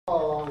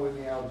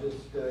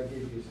just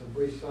give you some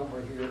brief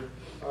summary here.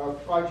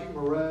 Project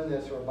Maroon,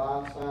 that's our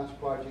bioscience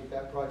project.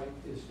 That project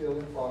is still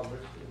in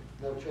progress.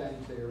 No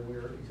change there.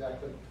 We're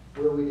exactly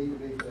where we need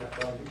to be for that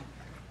project.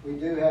 We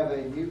do have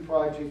a new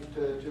project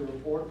to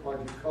report,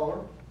 Project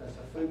Color. That's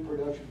a food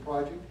production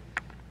project.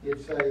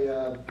 It's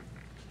a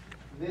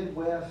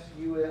Midwest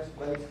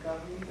U.S.-based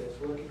company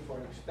that's looking for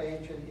an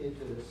expansion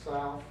into the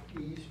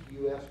Southeast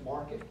U.S.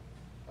 market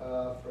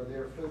for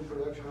their food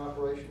production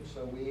operations.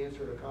 So we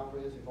answered a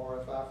comprehensive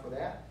RFI for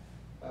that.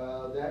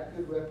 That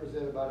could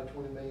represent about a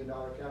 $20 million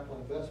capital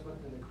investment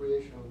and the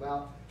creation of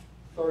about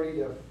 30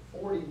 to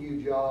 40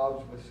 new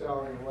jobs with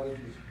salary and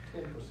wages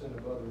 10%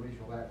 above the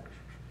regional average.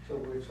 So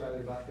we're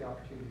excited about the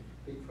opportunity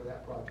to compete for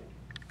that project.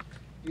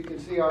 You can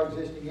see our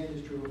existing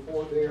industry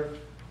report there.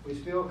 We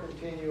still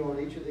continue on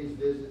each of these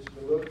visits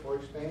to look for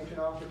expansion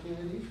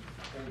opportunities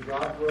and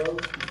job growth,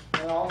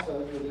 and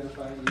also to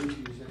identify any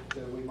issues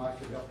that we might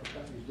help the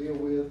companies deal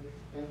with.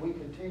 And we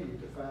continue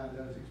to find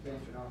those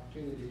expansion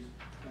opportunities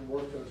and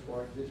work those for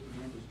our existing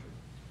industry.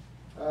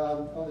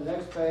 On the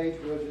next page,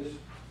 we'll just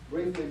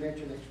briefly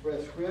mention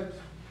Express Scripts.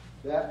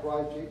 That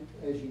project,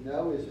 as you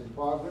know, is in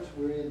progress.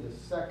 We're in the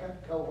second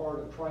cohort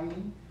of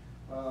training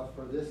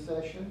for this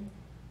session,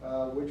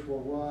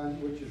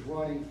 which is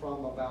running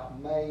from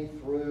about May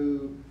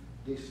through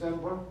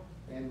December,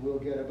 and we'll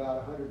get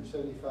about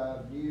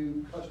 175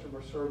 new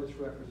customer service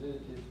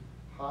representatives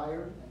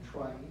hired and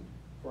trained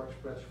for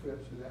Express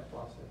Scripts through that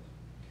process.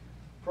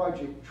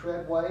 Project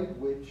Treadway,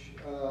 which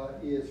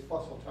is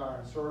fossil tire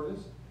and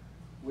service,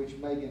 which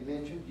Meghan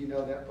mentioned. You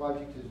know that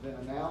project has been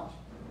announced.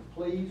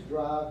 Please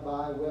drive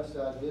by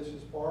Westside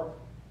Business Park.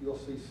 You'll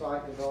see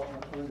site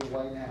development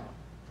underway now.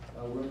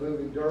 We're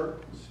moving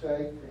dirt,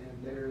 stake,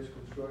 and there is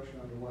construction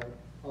underway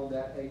on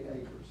that 8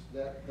 acres.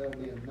 That'll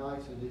be a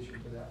nice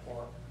addition to that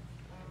park.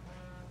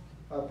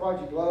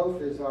 Project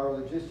Loaf is our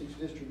logistics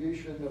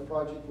distribution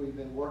project we've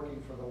been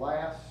working for the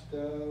last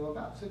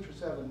about 6 or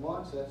 7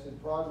 months. That's in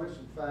progress.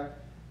 In fact,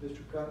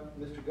 Mr.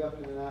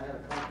 Gupton and I had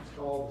a conference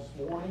call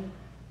this morning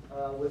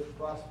with the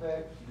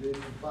prospect to do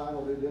some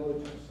final due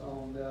diligence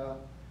on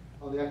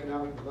the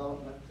economic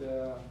development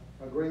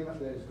agreement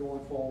that is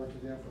going forward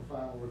to them for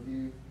final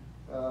review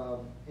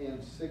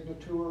and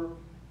signature.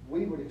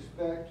 We would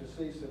expect to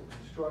see some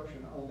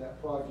construction on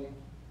that project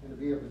and to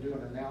be able to do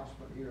an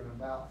announcement here in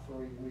about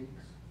 3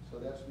 weeks. So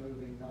that's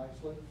moving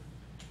nicely.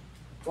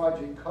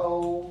 Project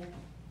Coal,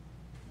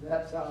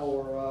 that's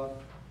our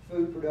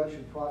food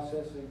production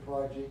processing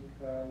project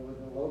with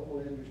a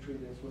local industry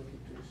that's looking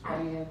to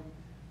expand.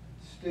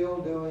 Still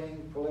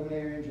doing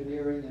preliminary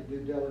engineering and due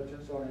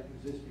diligence on an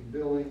existing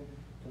building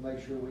to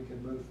make sure we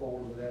can move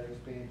forward with that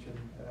expansion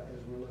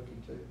as we're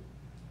looking to.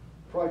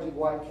 Project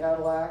White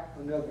Cadillac,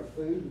 another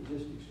food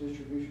logistics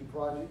distribution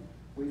project.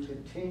 We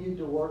continue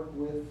to work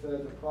with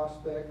the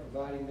prospect,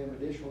 providing them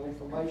additional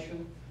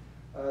information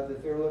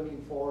that they're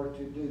looking for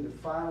to do the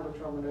final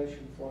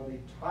determination for the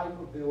type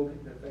of building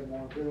that they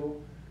want to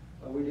build.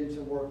 We did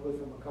some work with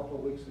them a couple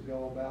of weeks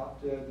ago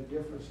about the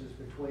differences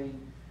between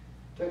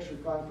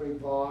textured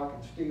concrete block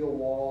and steel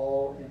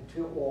wall and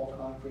tilt wall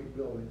concrete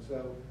building.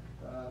 So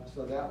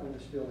that one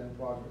is still in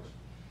progress.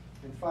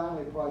 And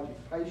finally, Project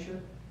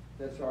Patient.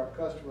 That's our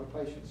customer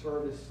patient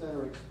service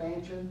center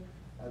expansion.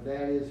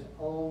 That is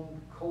on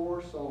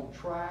course, on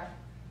track.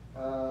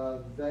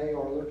 They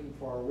are looking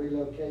for a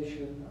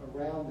relocation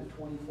around the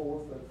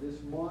 24th of this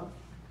month.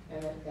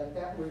 And at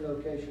that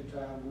relocation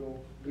time, we'll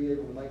be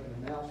able to make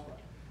an announcement.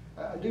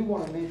 I do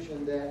want to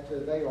mention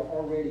that they are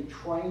already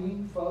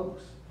training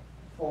folks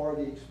for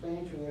the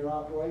expansion of their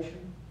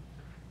operation.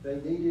 They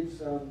needed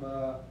some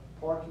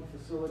parking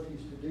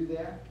facilities to do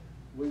that.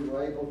 We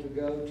were able to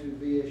go to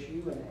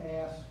VSU and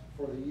ask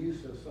for the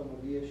use of some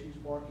of VSU's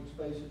parking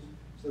spaces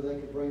so they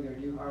could bring their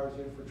new hires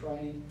in for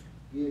training.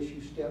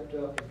 VSU stepped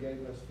up and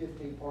gave us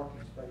 15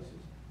 parking spaces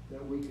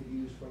that we could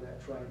use for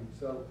that training.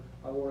 So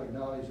I want to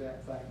acknowledge that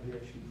and thank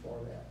VSU for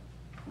that.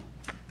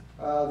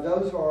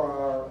 Those are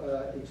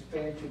our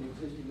expansion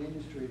existing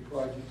industry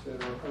projects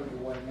that are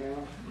underway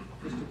now.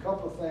 Just a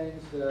couple of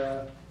things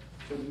to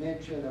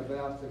mention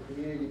about the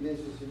Community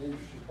Business and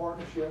Industry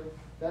Partnership.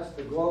 That's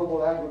the Global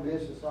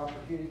Agribusiness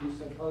Opportunity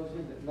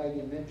Symposium that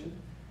Meghan mentioned.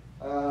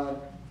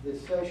 The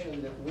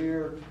session that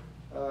we're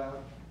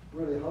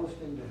really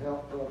hosting to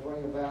help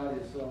bring about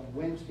is on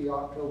Wednesday,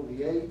 October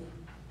the 8th.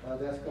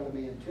 That's going to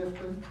be in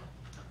Tifton.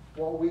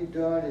 What we've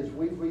done is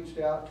we've reached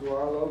out to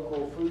our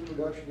local food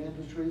production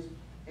industries,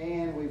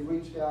 and we've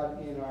reached out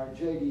in our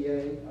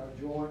JDA, our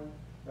Joint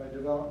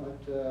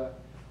Development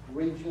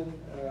Region,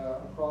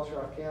 across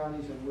our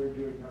counties, and we're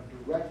doing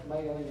a direct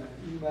mailing and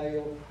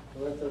email to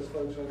let those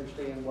folks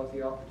understand what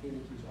the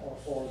opportunities are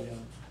for them.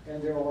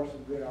 And there are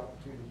some good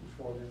opportunities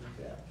for them with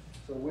that.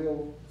 So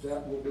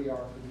that will be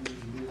our Community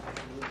Business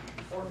and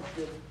Industry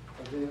Partnership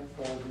event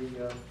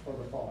for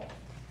the fall.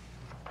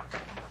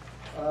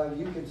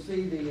 You can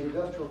see the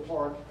industrial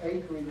park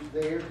acreage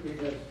there. It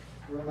has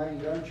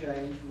remained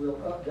unchanged. We'll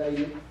update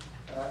it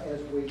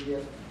as we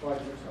get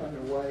projects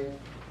underway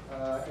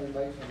and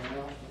make some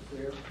announcements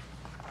there.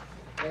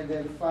 And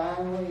then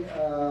finally,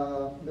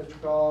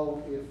 Mr.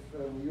 Call, if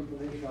with your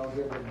permission, I'll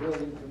give a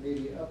building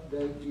committee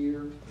update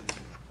here.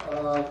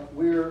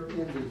 We're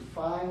in the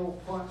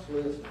final punch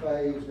list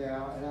phase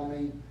now, and I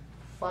mean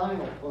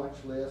final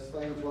punch list,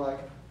 things like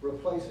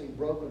replacing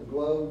broken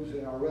globes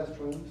in our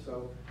restrooms,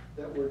 so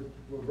that were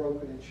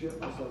broken in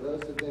shipment, so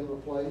those have been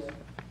replaced.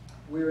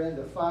 We're in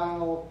the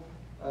final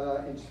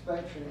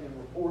inspection and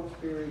reports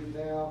period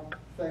now,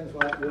 things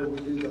like where we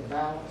do the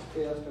balance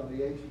test on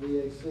the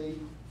HVAC,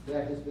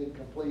 that has been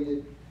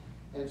completed.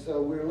 And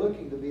so we're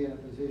looking to be in a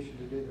position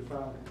to do the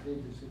final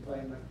contingency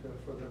payment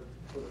for the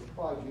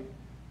project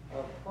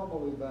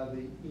probably by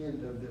the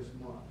end of this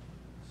month.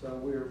 So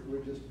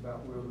we're just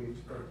about where we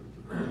expected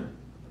to be.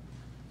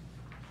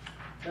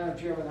 Madam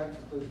Chairman, that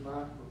concludes my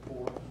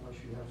report, unless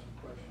you have some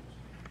questions.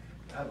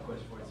 I have a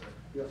question for you, sir.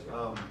 Yes,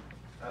 sir.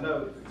 I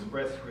know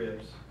Express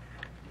Scripts,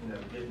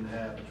 didn't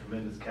have a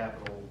tremendous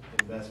capital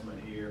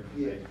investment here.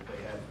 Yeah.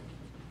 They have,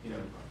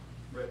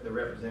 the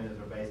representatives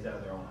are based out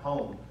of their own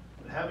home.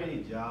 But how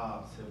many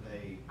jobs have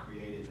they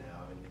created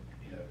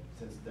now,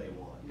 since day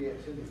one?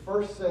 Yes, in the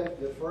first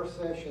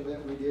session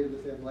that we did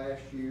with them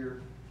last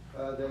year,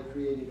 they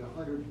created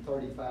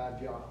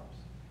 135 jobs.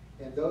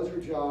 And those are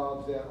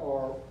jobs that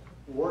are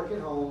work at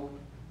home,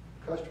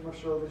 customer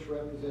service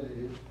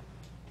representatives.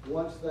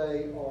 Once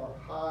they are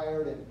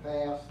hired and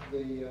pass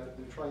the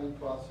training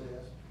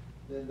process,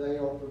 then they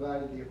are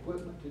provided the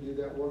equipment to do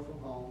that work from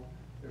home.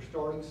 Their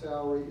starting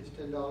salary is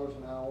 $10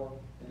 an hour,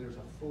 and there's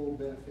a full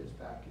benefits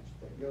package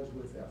that goes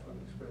with that from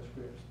Express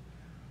Scripts.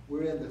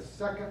 We're in the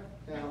second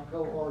now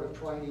cohort of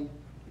training,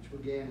 which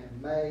began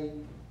in May.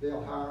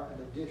 They'll hire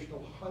an additional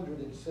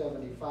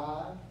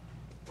 175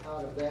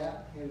 out of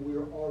that, and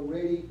we're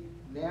already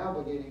now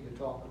beginning to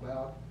talk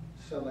about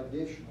some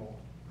additional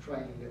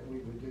training that we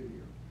would do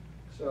here.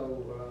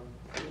 So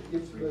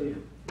it's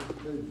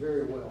moved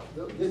very well.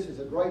 This is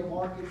a great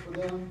market for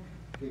them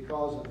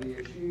because of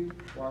BSU,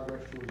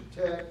 Wiregrass Georgia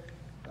Tech,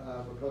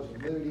 because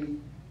of Moody.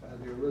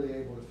 They're really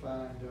able to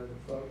find the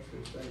folks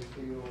that they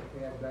feel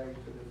add value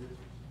to their business.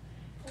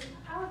 And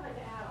I would like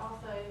to add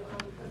also,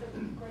 a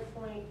great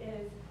point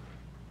is,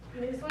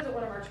 this wasn't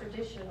one of our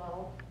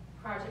traditional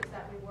projects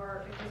that we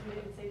worked because we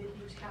didn't see the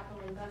huge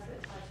capital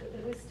investment types, but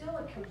it was still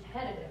a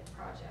competitive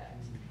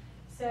project.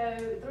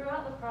 So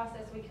throughout the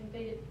process, we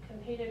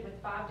competed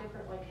with 5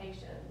 different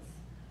locations.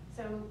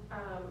 So,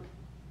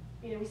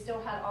 we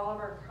still had all of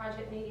our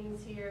project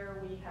meetings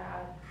here. We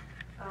had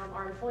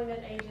our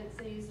employment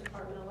agencies,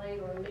 Department of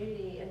Labor,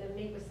 Moody, and then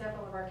meet with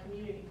several of our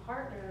community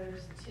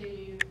partners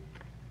to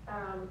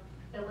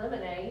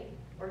eliminate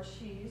or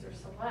choose or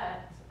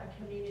select a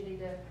community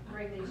to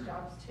bring these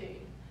jobs to.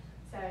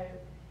 So,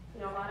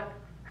 a lot of,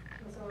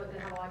 some of it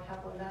didn't have a lot of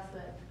capital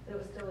investment, but it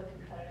was still a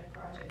competitive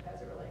project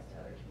as it relates to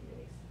other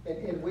communities.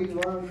 And we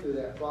learned through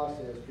that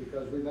process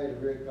because we made a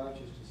very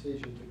conscious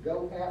decision to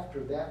go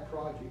after that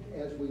project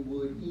as we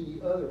would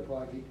any other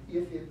project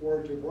if it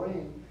were to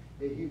bring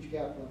a huge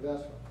capital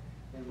investment.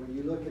 And when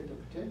you look at the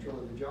potential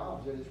of the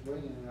jobs that it's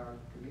bringing in our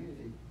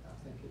community, I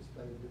think it's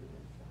paid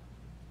dividends.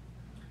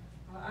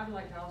 Well, I'd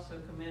like to also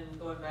commend,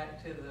 going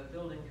back to the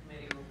building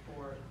committee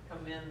report,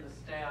 commend the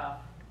staff.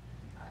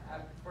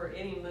 For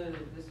any move,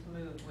 this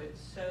move went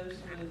so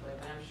smoothly.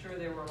 And I'm sure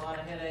there were a lot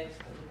of headaches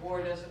that the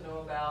board doesn't know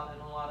about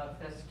and a lot of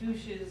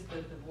festooses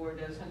that the board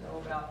doesn't know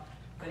about.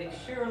 But it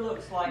sure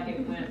looks like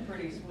it went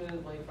pretty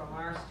smoothly from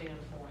our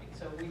standpoint.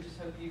 So we just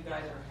hope you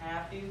guys are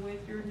happy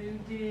with your new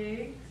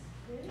digs.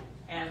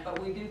 But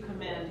we do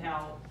commend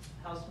how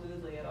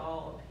smoothly it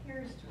all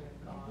appears to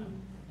have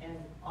gone. And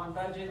on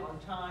budget, on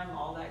time,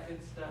 all that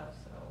good stuff.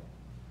 So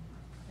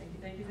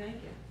thank you.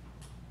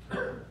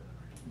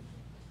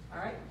 All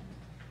right.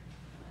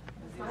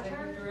 My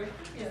turn?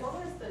 Yes. As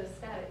long as the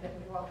static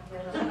doesn't go off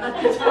again.